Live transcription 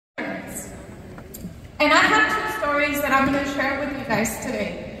And I have two stories that I'm going to share with you guys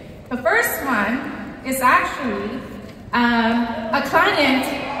today. The first one is actually a client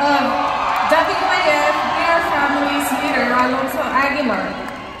of WAF Beer Family's leader, Alonso Aguilar.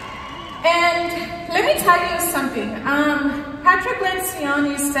 And let me tell you something. Patrick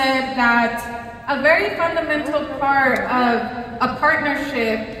Lencioni said that a very fundamental part of a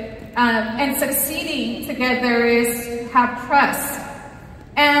partnership and succeeding together is to have trust.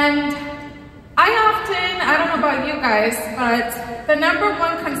 And I don't know about you guys, but the number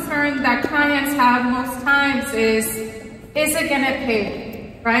one concern that clients have most times is it gonna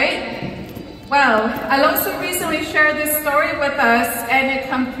pay, right? Well, Alonso recently shared this story with us, and it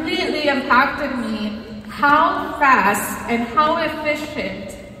completely impacted me how fast and how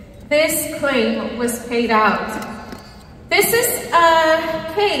efficient this claim was paid out. This is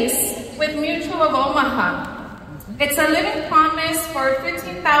a case with Mutual of Omaha. It's a living promise for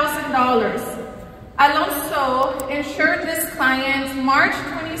 $15,000. Alonso insured this client March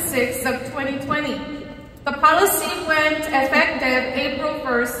 26th of 2020. The policy went effective April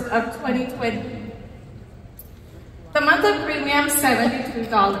 1st of 2020. The monthly premium,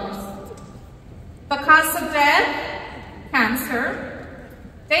 $72. The cause of death, cancer.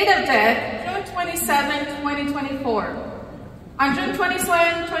 Date of death, June 27, 2024. On June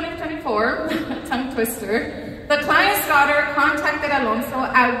 27, 2024, tongue twister, the client's daughter contacted Alonso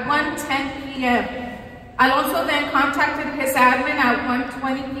at 1:10 p.m. Alonso then contacted his admin at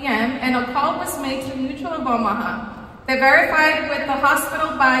 1:20 p.m. and a call was made to Mutual of Omaha. They verified with the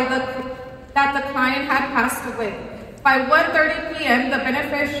hospital that the client had passed away. By 1:30 p.m., the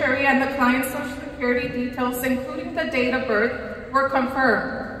beneficiary and the client's social security details, including the date of birth, were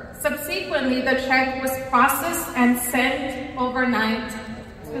confirmed. Subsequently, the check was processed and sent overnight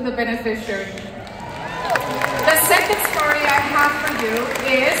to the beneficiary. The second story I have for you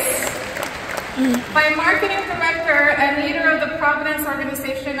is by Marketing Director and leader of the Providence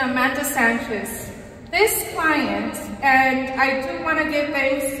organization, Amanda Sanchez. This client, and I do want to give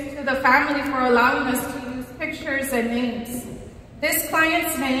thanks to the family for allowing us to use pictures and names. This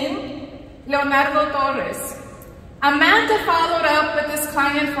client's name, Leonardo Torres. Amanda followed up with this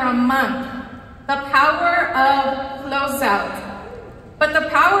client for a month. The power of closeout. But the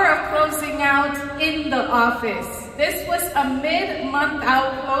power of closing out in the office. This was a mid-month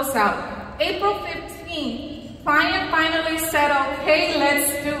out closeout. April 15th, client finally said, okay,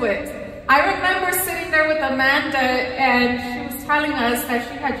 let's do it. I remember sitting there with Amanda and she was telling us that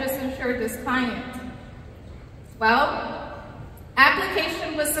she had just insured this client. Well,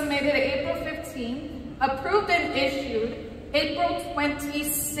 application was submitted April 15th, approved and issued April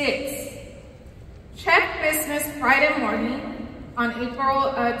 26th. Check business Friday morning on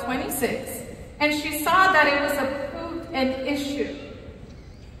April 26th, and she saw that it was approved and issued.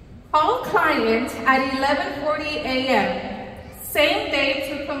 Call client at 11:40 a.m. Same day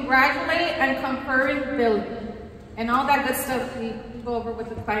to congratulate and confirm billing. And all that good stuff we go over with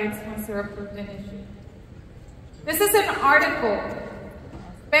the clients once they're approved and issued. This is an article.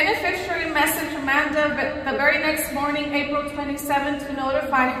 Beneficiary messaged Amanda the very next morning, April 27th, to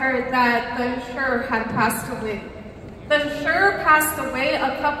notify her that the insurer had passed away. The insurer passed away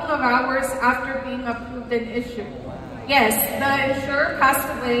a couple of hours after being approved and issued. Yes, the insurer passed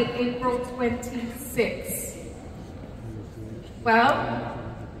away April 26th. Well,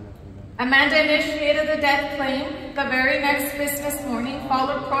 Amanda initiated the death claim the very next business morning,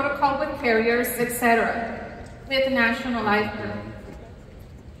 followed protocol with carriers, etc., with National Life Group.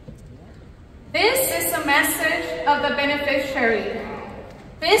 This is a message of the beneficiary.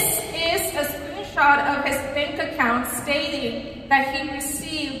 This is a screenshot of his bank account stating that he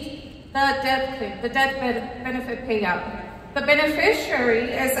received the death claim, the death benefit payout. The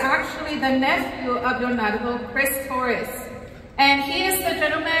beneficiary is actually the nephew of Leonardo, Chris Torres, and he is the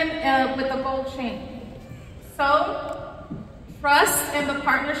gentleman with the gold chain. So, trust in the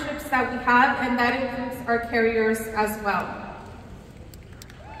partnerships that we have, and that includes our carriers as well.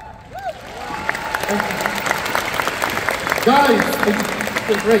 Guys,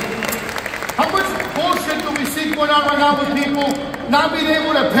 it's great. How much bullshit do we see going on right now with people not being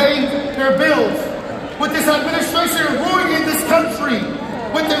able to pay their bills? With this administration ruining this country.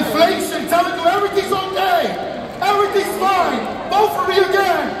 With inflation telling you everything's okay. Everything's fine. Vote for me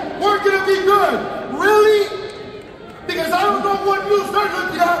again. We're going to be good. Really? Because I don't know what news they're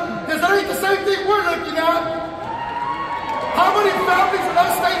looking at. Because that ain't the same thing we're looking at. How many families are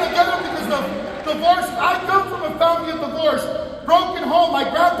not staying together because of divorce? I come from a family of divorce. Broken home. My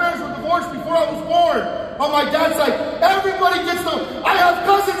grandparents were divorced before I was born. On my dad's side, everybody gets them. I have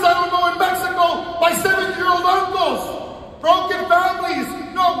cousins I don't know in Mexico. My 7-year-old uncles. Broken families.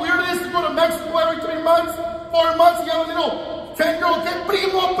 You know how weird it is to go to Mexico every 3 months? 4 months, you have a little 10-year-old kid,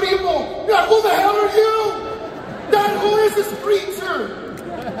 primo, primo. You're like, who the hell are you? Dad, who is this creature?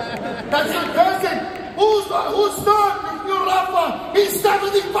 That's your cousin. Who's son? Your Rafa. He's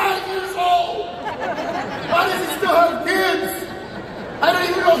 75 years old. Why does he still have kids? I don't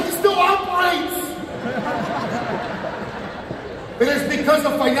even know. He still operates. It is because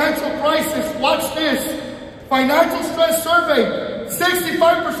of financial crisis. Watch this. Financial stress survey.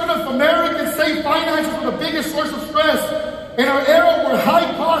 65% of Americans say finances are the biggest source of stress. In our era where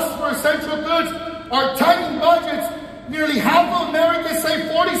high costs for essential goods are tightening budgets, nearly half of Americans say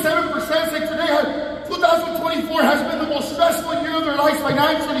 47% say today 2024 has been the most stressful year of their lives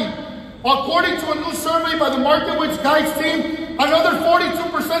financially. According to a new survey by the Market Witch Guides team, another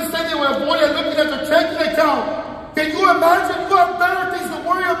 42% say they will avoid looking at their checking account. Can you imagine? You have better things to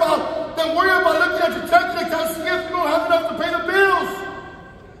worry about than worry about looking at your checking account, see if you don't have enough to pay the bills.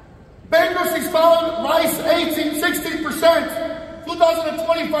 Bankruptcies filed rise 16%.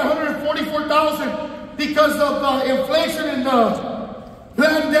 2020, 544,000 because of the inflation and the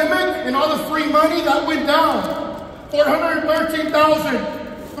pandemic and all the free money that went down. 413,000.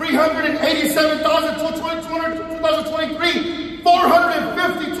 387,000 to 2023,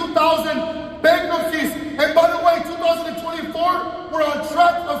 452,000 bankruptcies. And by the way, 2024, we're on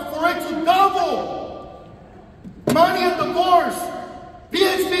track for it to double. Money and divorce.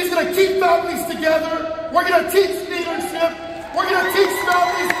 PhD is going to keep families together. We're going to teach leadership. We're going to teach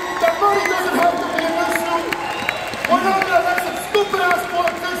families that money doesn't have to be an issue. We're not going to let some stupid-ass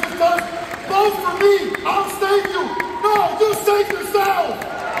politicians tell us, vote for me, I'll save you. No, you save yourself.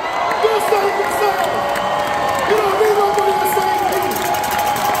 You save yourself. You don't need nobody to save you.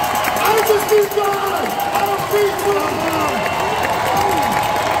 I just need God. I don't need you.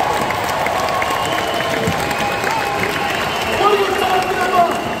 What are you talking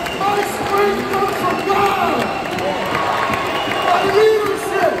about? My strength comes from God. My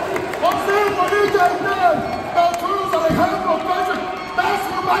leadership. Jose Bonilla and them. Balturos Alejandro Patrick. That's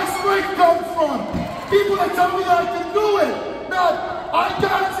where my strength comes from. People that tell me that I can do it. Not, I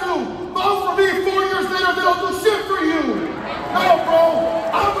got you. Vote for me 4 years later, they don't do shit for you. No, bro.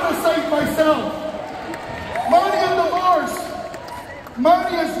 I'm going to save myself. Money and divorce.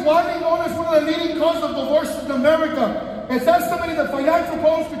 Money is widely known as one of the leading causes of divorces in America. It's estimated that financial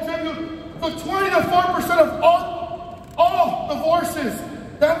problems contribute to 20 to 4% of all divorces.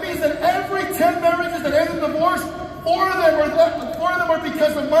 That means that every 10 marriages that end in divorce, 4 of them are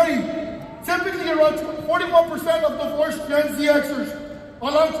because of money. Typically, around 41% of divorced Gen Z Xers,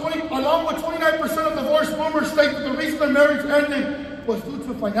 along with 29% of divorce boomers, state that the reason the marriage ended was due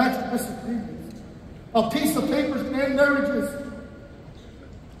to financial disagreements. A piece of paper is going to end marriages.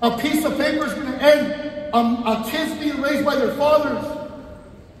 A piece of paper is going to end kids being raised by their fathers,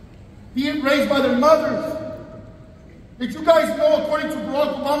 being raised by their mothers. Did you guys know, according to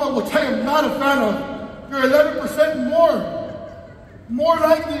Barack Obama, which I am not a fan of, you're 11% more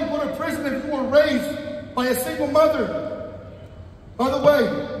likely to go to prison if you were raised by a single mother? By the way,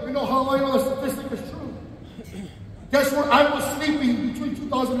 you know how I know the statistic is true? Guess where I was sleeping between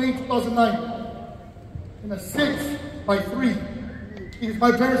 2008 and 2009? In a 6x3. Because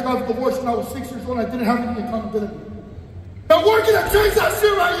my parents got divorced when I was 6 years old and I didn't have any accountability. But we're going to change that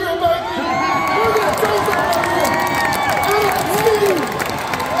shit right here, baby! We're going to change that right here!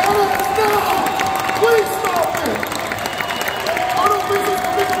 LSD! Now! Please stop it! Auto business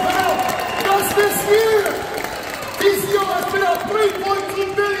commission put out just this year! TCO has put out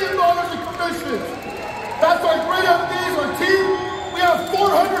 $3.2 billion in commissions. That's our great MDs, our team. We have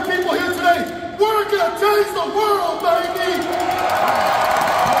 400 people here today. We're going to change the world, baby!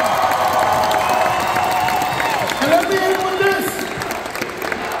 And let me end with this.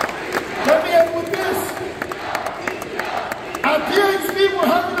 At PhD, we're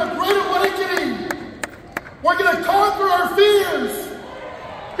having a great awakening. We're going to conquer our fears.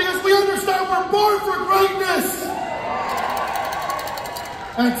 Because we understand we're born for greatness.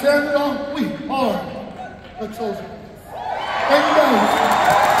 And to end it on, we are the chosen. Thank you guys.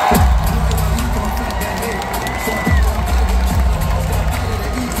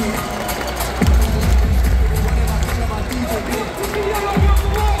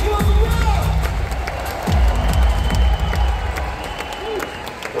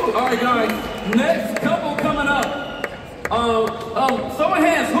 All right, guys. Next couple coming up. Show of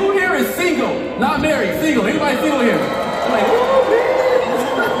hands. Who here is single? Not married. Single. Anybody single here? Like,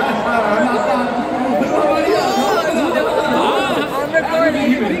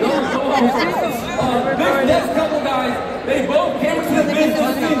 this next couple guys, they both came into the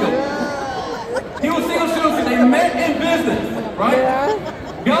business single. He was single since they met in business, right?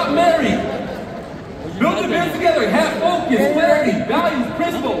 Got married. built the business together, have focus, clarity, values,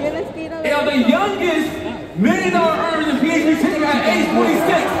 principles. They are the youngest million-dollar earners in PhD sitting at age 26.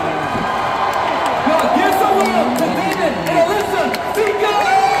 Y'all give some love to David and Alyssa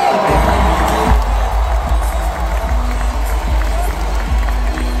Cinco!